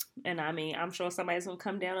 And I mean, I'm sure somebody's going to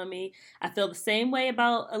come down on me. I feel the same way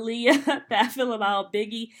about Aaliyah that I feel about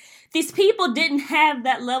Biggie. These people didn't have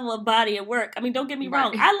that level of body of work. I mean, don't get me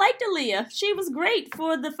wrong. I liked Aaliyah. She was great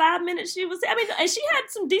for the 5 minutes she was. I mean, and she had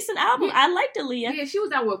some decent albums. I liked Aaliyah. Yeah, she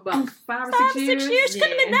was out with about 5 or 6 years. She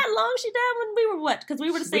couldn't have been that long. She died when we were what? Because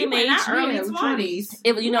we were the same age. Early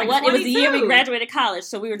 20s. You know what? 22. It was the year we graduated college,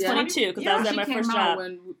 so we were 22 because that was at my first job.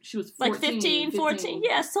 When she was 14, like 15, 14.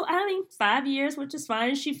 Yeah, so I mean, 5 years, which is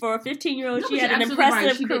fine. For a 15-year-old, she had an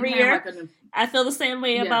impressive career. I feel the same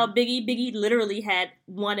way about Biggie. Biggie literally had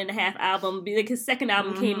 1.5 albums. Like, his second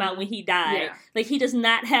album came out when he died. Yeah. Like, he does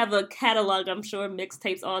not have a catalog, I'm sure,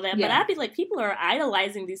 mixtapes, all that. Yeah. But I feel like people are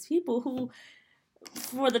idolizing these people who,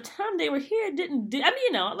 for the time they were here, didn't do. I mean,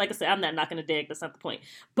 you know, like I said, I'm not knocking a dig. That's not the point.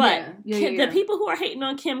 But the people who are hating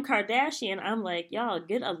on Kim Kardashian, I'm like, y'all,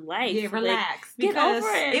 get a life. Yeah, relax. Like, get over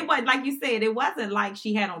it. It was, like you said, it wasn't like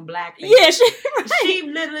she had on blackface. Yeah, she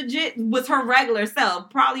legit was her regular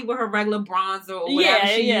self, probably with her regular bronzer or whatever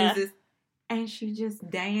she uses. And she just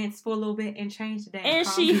danced for a little bit and changed the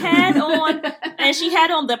dance. And she had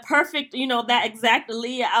on the perfect, you know, that exact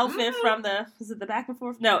Aaliyah outfit from was it the Back and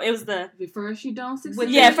Forth? No, it was the First You Don't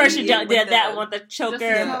Succeed. First You Don't. Yeah, that one, the choker.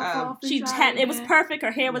 It was perfect.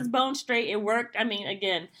 Her hair was bone straight. It worked. I mean,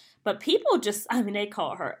 again. But people just, I mean, they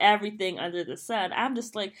call her everything under the sun. I'm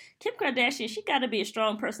just like, Kim Kardashian, she got to be a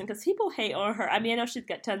strong person because people hate on her. I mean, I know she's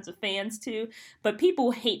got tons of fans too, but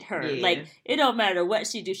people hate her. Yeah. Like, it don't matter what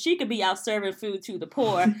she do. She could be out serving food to the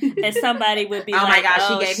poor and somebody would be like, my gosh,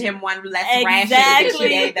 she gave him one less ration than she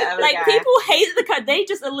gave the other guy. People hate they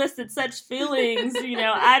just elicit such feelings, you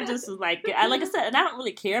know. I just was like I said, and I don't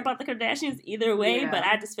really care about the Kardashians either way, but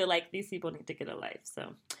I just feel like these people need to get a life,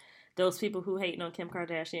 so. Those people who hating on Kim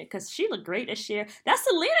Kardashian, because she looked great as Cher. That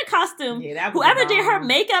Selena costume. Yeah, that was whoever did her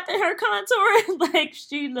makeup and her contour, like,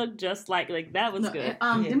 she looked just like that was good.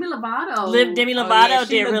 Demi Lovato. Demi Lovato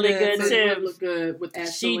did really good too. She looked good with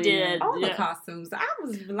Selena. She did. All the costumes. I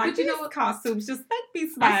was like, you know, costumes just make me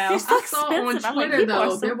smile. I saw on Twitter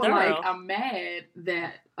though, they were like, I'm mad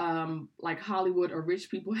that like Hollywood or rich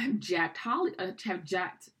people have jacked Halloween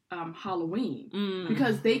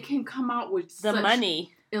because they can come out with the such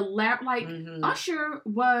money. Elaborate, like Usher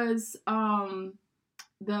was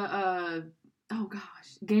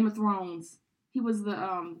Game of Thrones. He was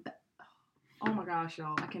oh my gosh,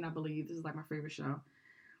 y'all, I cannot believe this is like my favorite show.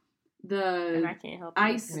 And I can't help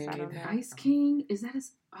Ice King, is that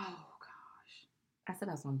his? Oh. I said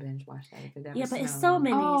I was on binge watch that. Yeah, but it's so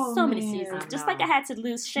many seasons. Just like I had to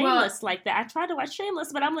lose Shameless like that. I tried to watch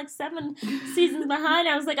Shameless, but I'm like 7 seasons behind.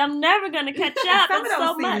 I was like, I'm never gonna catch up. Some of those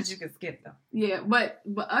so seasons much. You can skip them. Yeah, but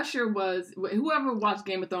Usher was, whoever watched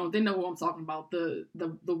Game of Thrones, they know who I'm talking about. The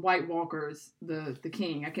White Walkers, the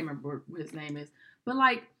king. I can't remember what his name is, but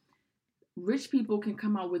like rich people can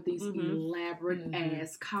come out with these elaborate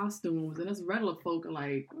ass costumes, and us regular folk are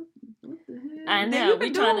like, what the hell? I know,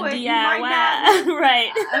 we trying to DIY.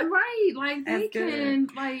 Right. Right. Like, they can,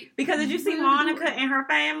 like... Because did you see Monica and her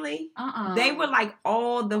family? They were like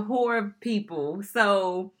all the horror people.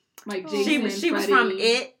 So... Like Jason, she was from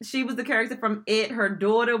It. She was the character from It. Her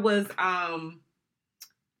daughter was, I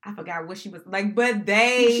forgot what she was like, but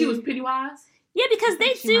she was Pennywise? Yeah, because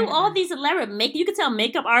they do all these elaborate makeup. You can tell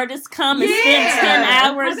makeup artists come and spend 10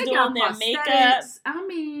 hours doing their makeup. I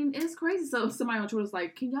mean, it's crazy. So somebody on Twitter's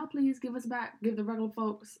like, can y'all please give the regular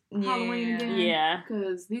folks Halloween again? Yeah.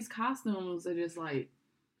 Because these costumes are just like...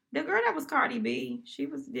 The girl that was Cardi B,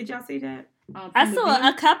 did y'all see that? I saw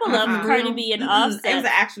a couple of them, Cardi B and Offset. It was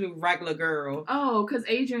an actually regular girl. Oh, because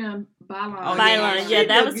Adrienne Bailon.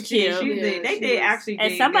 That was cute. They did actually.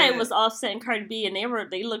 And somebody was Offset and Cardi B, and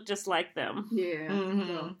they looked just like them. Yeah.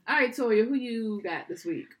 So, all right, Toya, who you got this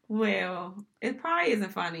week? Well, it probably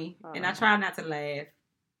isn't funny, and I try not to laugh,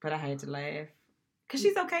 but I had to laugh because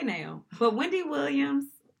she's okay now. But Wendy Williams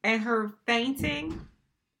and her fainting,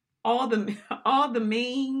 all the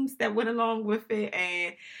memes that went along with it,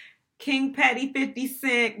 and King Petty 50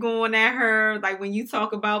 Cent going at her, like, when you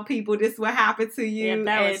talk about people, this what happened to you. Yeah,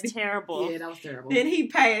 that was terrible. Yeah, that was terrible. Then he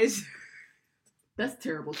passed. That's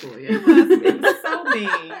terrible, Toya. It was so mean.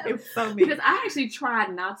 It was so mean. Because I actually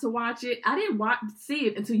tried not to watch it. I didn't see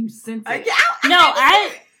it until you sent it.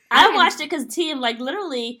 I watched it because Tim, like,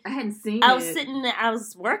 literally, I hadn't seen it. I was sitting there, I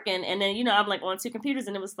was working, and then, I'm like on 2 computers,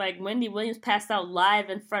 and it was like Wendy Williams passed out live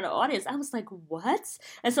in front of audience. I was like, what?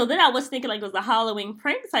 And so then I was thinking like it was a Halloween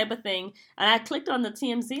prank type of thing, and I clicked on the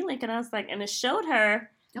TMZ link, and I was like, and it showed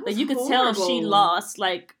her that you could tell she lost,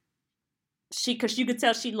 like, because you could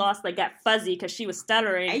tell she lost, like, got fuzzy because she was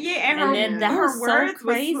stuttering. Yeah, and then that her was words so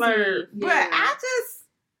crazy. Were but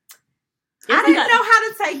I didn't know how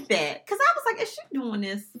to take that. Because I was like, is she doing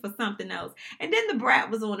this for something else? And then the Brat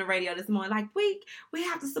was on the radio this morning like, we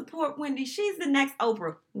have to support Wendy. She's the next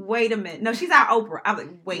Oprah. Wait a minute. No, she's our Oprah. I was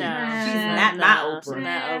like, wait. She's not Oprah. She's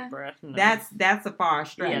not Oprah. No. That's a far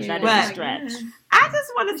stretch. Yeah, that is a stretch. I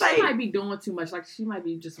just want to say. She might be doing too much. Like, she might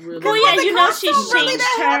be just really. Well, yeah, she changed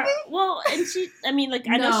her. Well, and I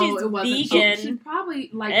know she's vegan. She probably,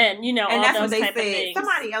 like. And, and all that's those what they type said. of things.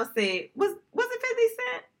 Somebody else said, was it 50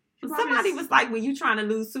 Cent? Somebody was like, when you trying to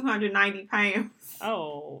lose 290 pounds.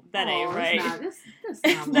 Oh, that ain't right. That's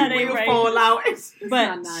not that ain't right. Fall out.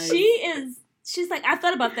 But she's like, I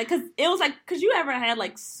thought about that because it was like, because you ever had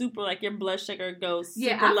like super, like your blood sugar goes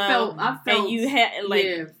super low. I felt. And you had like,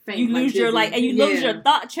 you lose your dizzy. and you lose your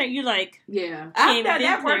thought train. You like, I felt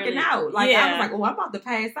that working out. Like, I was like, oh, I'm about to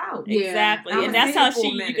pass out. Exactly. And that's how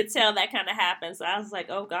you could tell that kind of happened. So I was like,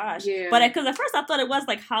 oh gosh. Yeah. But because at first I thought it was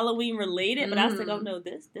like Halloween related, but I was like, oh no,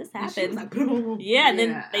 this happened. Like, and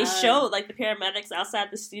then they showed like the paramedics outside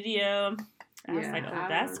the studio. I was like, oh,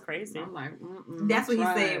 that's crazy. I'm like, that's what he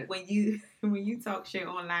said when you talk shit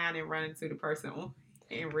online and run into the person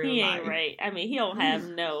in real life. He ain't right. I mean, he don't have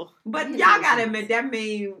no. But y'all gotta admit that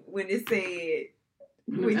meme when it said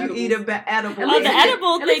when you eat an edible. Oh, the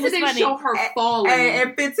edible thing was funny. Show her falling.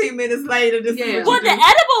 And 15 minutes later, this is well, the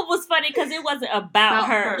edible was funny because it wasn't about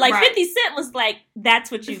her. Like, 50 Cent was like,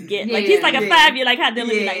 that's what you get. Like, he's like a 5-year, like, how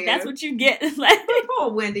Dylan like, that's what you get. Like,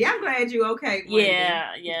 poor Wendy. I'm glad you okay, Wendy.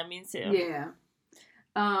 Yeah, me too. Yeah.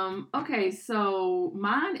 Okay, so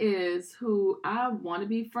mine is who I want to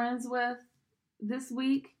be friends with this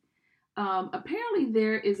week. Apparently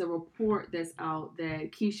there is a report that's out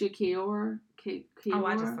that Keisha Kaur, I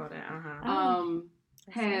just saw that.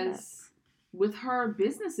 Has with her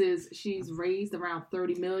businesses, she's raised around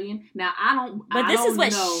 $30 million. Now But this is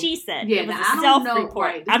what she said. Yeah, it was a self-report.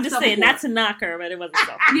 Right, I'm just saying, not to knock her, but it wasn't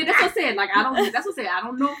self. Yeah, that's what I said. Like, that's what I said. I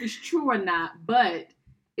don't know if it's true or not, but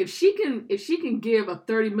if she can give a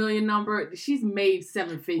 30 million number, she's made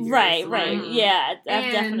 7 figures. Right. Yeah,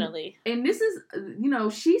 definitely. And this is,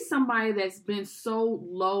 she's somebody that's been so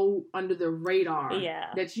low under the radar. Yeah.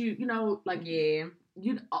 That you don't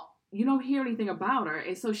hear anything about her.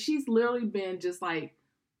 And so she's literally been just like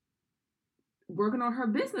working on her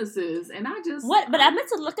businesses. And but I meant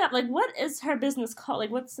to look up, like, what is her business called? Like,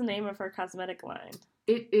 what's the name of her cosmetic line?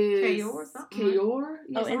 It is Kayor.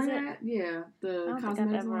 Yes, is it? Yeah, the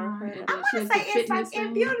cosmetics line. I want to say it's like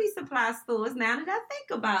in beauty supply stores now that I think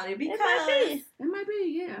about it, because it might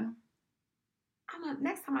be, yeah.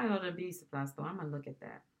 Next time I go to a beauty supply store, I'm gonna look at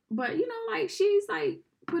that. But like, she's like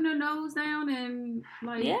putting her nose down and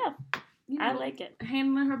like, I like it,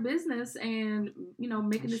 handling her business and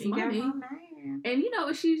making this money. And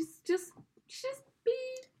she's be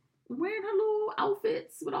wearing her little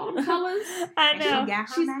outfits with all the colors. I know.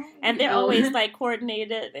 And they're always like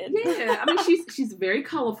coordinated. And... Yeah, I mean she's very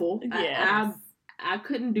colorful. Yeah, I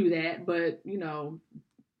couldn't do that, but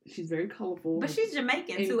she's very colorful. But she's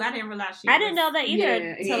Jamaican too. I didn't realize I didn't know that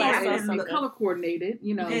either until I saw something. Color coordinated,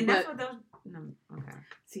 And that's what those. No, okay.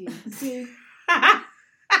 See.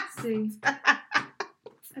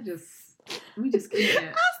 We just can't.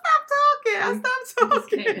 I stopped talking. I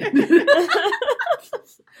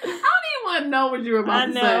don't even want to know what you were about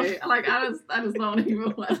to say. Like I just don't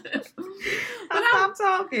even want to. I stopped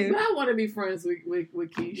talking. But I want to be friends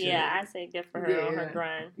with Keisha. Yeah, I say good for her on her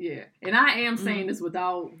grind. Yeah, and I am saying this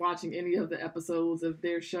without watching any of the episodes of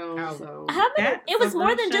their show. Oh. So how many? It was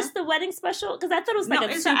more than just the wedding special because I thought it was like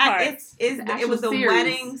a 2-part. It was a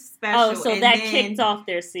wedding special. Oh, so that kicked off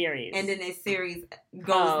their series, and then their series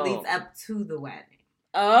leads up to the wedding.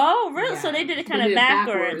 Oh, really? Yeah. So they did it kind of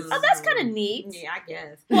backwards. Oh, that's kind of neat. Yeah, I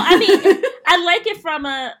guess. Well, I mean, I like it from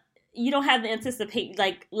you don't have the anticipate,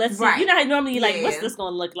 like, let's see, you know how normally you're like, what's this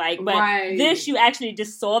going to look like? But this, you actually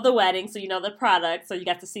just saw the wedding, so you know the product, so you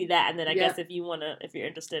got to see that, and then I guess if you're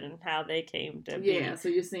interested in how they came to be. Yeah, so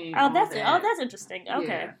you're seeing that's interesting.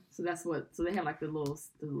 Okay. Yeah. So they have like the little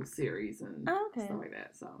series and stuff like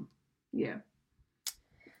that, so, yeah.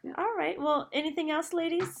 All right, well, anything else,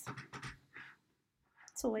 ladies?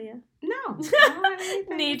 Toya. No.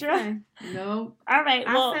 Nidra. No. All right.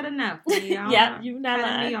 Well, I said enough. Yeah, you're not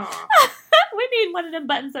lying. We need one of them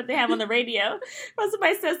buttons that they have on the radio. When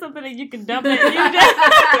somebody says something and you can dump it.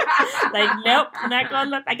 Like, nope, not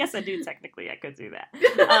going to. I guess I do technically. I could do that.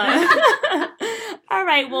 All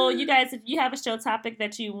right. Well, you guys, if you have a show topic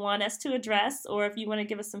that you want us to address, or if you want to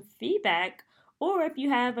give us some feedback, or if you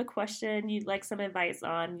have a question you'd like some advice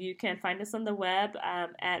on, you can find us on the web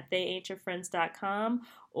at theyain'tyourfriends.com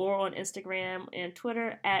or on Instagram and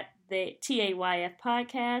Twitter at the TAYF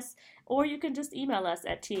Podcast, or you can just email us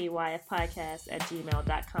at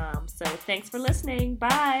tayfpodcast@gmail.com. So thanks for listening.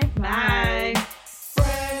 Bye. Bye.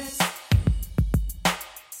 Friends,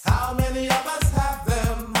 how many of us